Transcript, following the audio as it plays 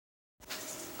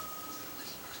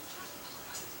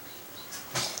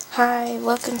Hi,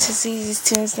 welcome to ZZ's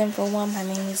Tunes #1. My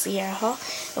name is Sierra Hall,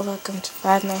 and welcome to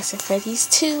Five Nights at Freddy's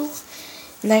 2,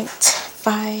 Night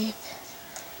 5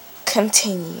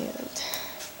 continued.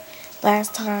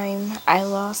 Last time I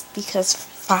lost because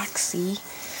Foxy.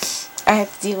 I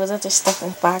had to deal with other stuff,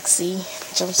 and Foxy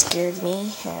jump scared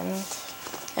me, and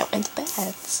that went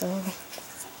bad. So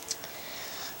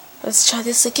let's try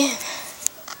this again.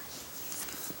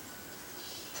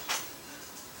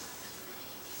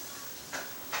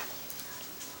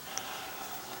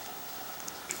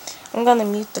 I'm gonna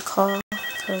mute the call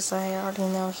because I already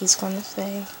know he's gonna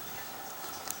say.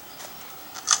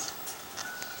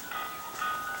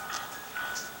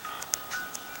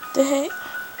 The heck?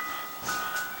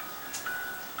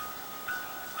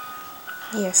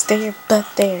 Yeah, stay your butt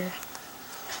there.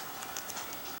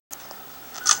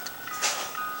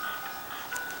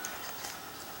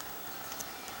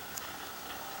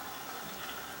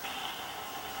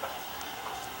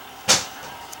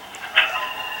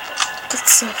 Good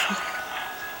so far.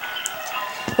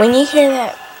 When you hear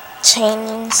that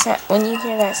sound,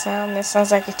 that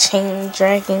sounds like a chain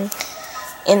dragging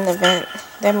in the vent.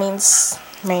 That means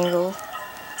Mangle.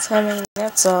 So I mean,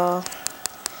 that's all.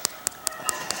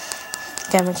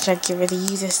 Gotta make sure I get rid of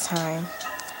you this time.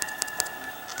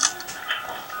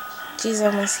 She's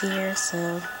almost here,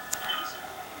 so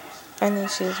I knew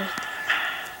she was right there.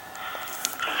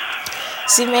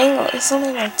 See, Mangle, it's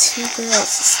only like 2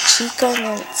 girls. It's Chica and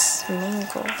then it's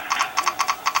Mangle.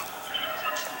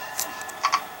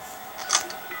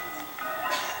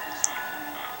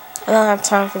 I don't have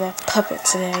time for that puppet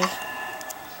today.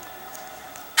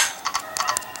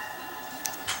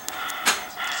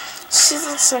 She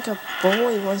looks like a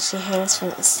boy when she hangs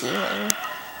from the ceiling.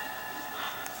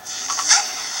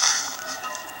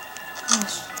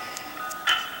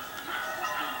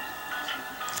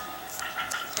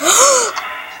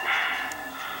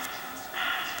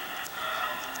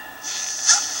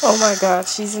 Oh my god,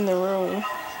 she's in the room.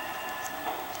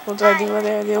 What do I do? What do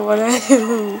I do? What do I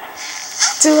do?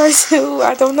 What do I do?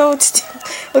 I don't know what to do.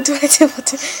 What do I do? What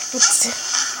to do?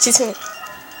 She's doing.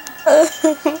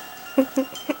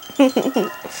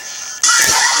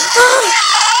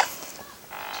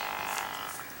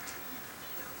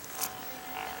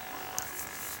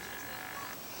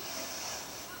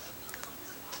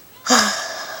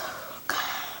 Oh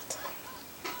God.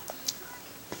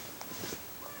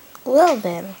 Well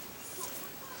then,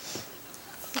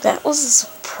 that was a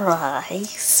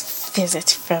surprise visit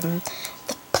from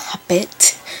the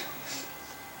puppet.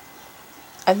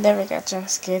 I never got jump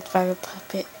scared by the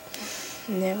puppet.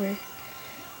 Never.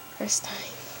 First time.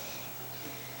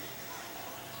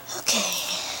 Okay.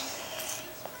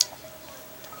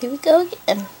 Here we go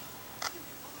again.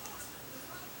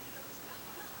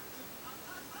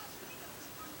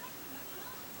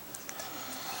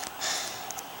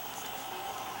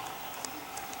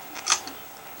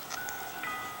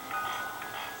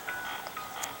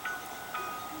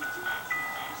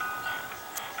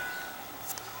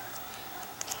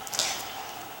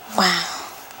 Wow.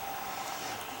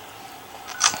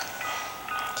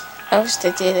 I wish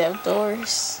they did have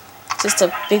doors. Just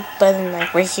a big button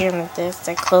like right here on the desk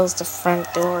that closed the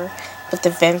front door, but the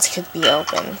vents could be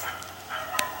open.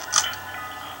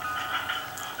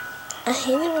 I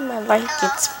hate it when my light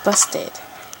gets busted.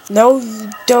 No, you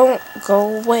don't.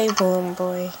 Go away, Balloon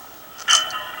Boy.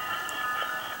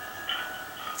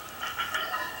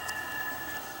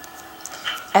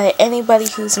 Out of anybody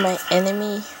who's my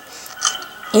enemy,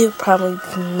 it would probably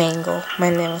be Mangle. My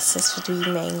nemesis would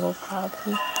be Mangle,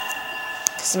 probably.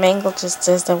 Because Mangle just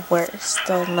does the worst,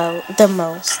 the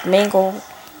most. Mangle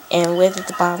and Withered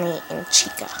the Bonnie and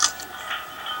Chica.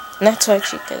 Not Toy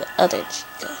Chica, the other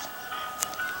Chica.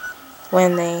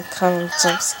 When they come and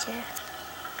jump scare.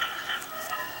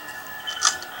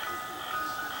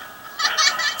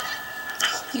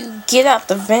 You get out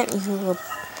the vent, you little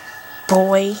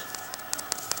boy.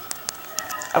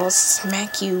 I will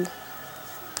smack you.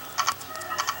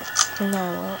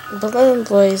 No, Balloon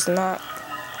Boy is not.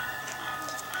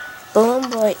 Balloon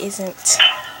Boy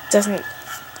doesn't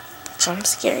jump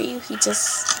scare you. He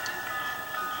just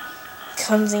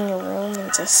comes in your room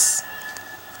and just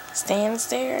stands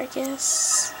there, I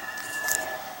guess.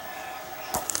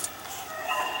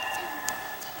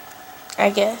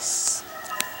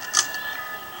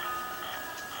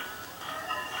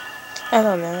 I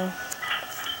don't know.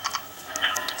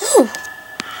 Ooh.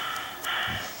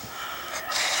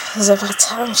 It was about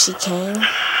time she came.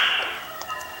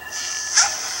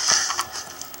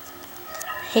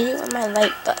 I hate it when my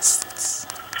light busts.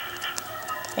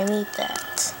 I need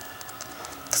that.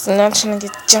 Because I'm not trying to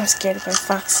get jump scared by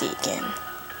Foxy again.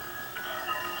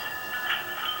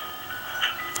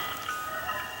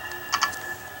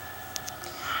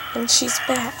 And she's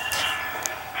back.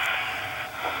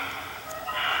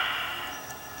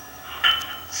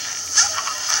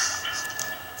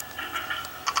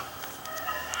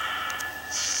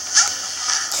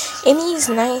 In these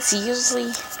nights,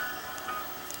 usually...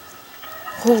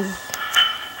 Ooh.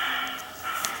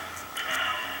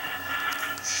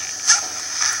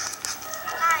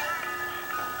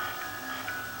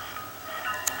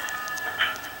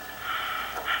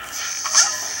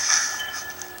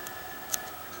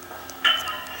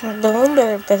 Balloon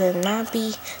better not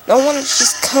be. No wonder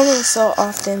she's coming so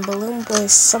often. Balloon Boy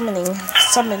is summoning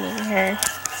her.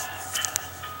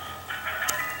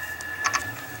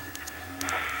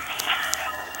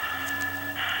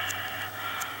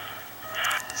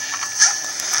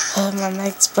 Oh, my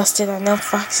mic's busted. I know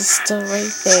Foxy's still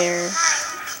right there.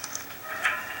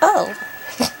 Oh,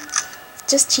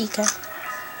 just Chica.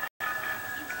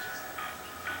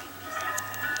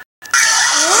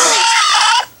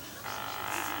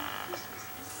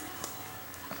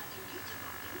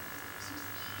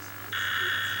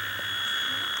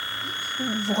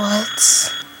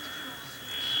 What?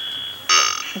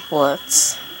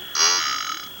 What?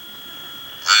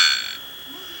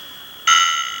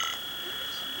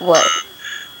 What?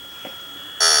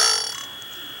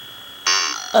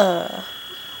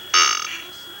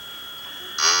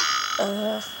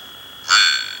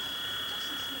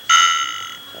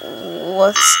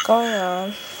 What's going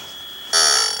on?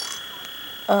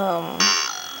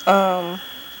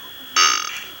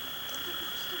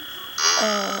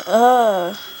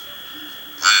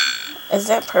 Is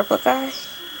that purple guy?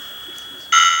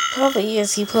 Probably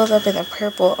is. He pulled up in a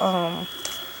purple,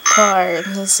 car, and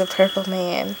he's a purple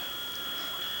man.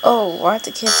 Oh, why'd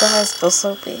the kid's eyes go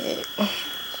so big?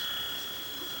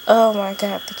 Oh my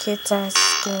god, the kid's eyes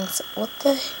is getting so... What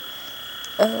the...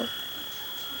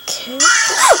 Okay.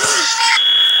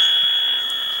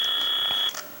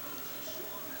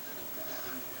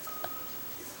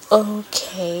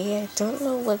 Okay, I don't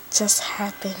know what just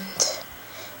happened.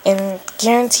 And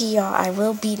guarantee y'all, I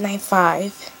will beat night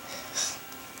 5.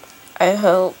 I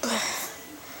hope.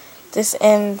 This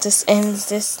ends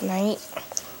this night.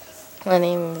 My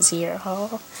name is Zero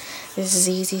Hall. This is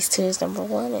Easy's 2's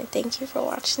 #1, and thank you for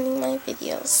watching my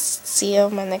videos. See you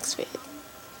on my next video.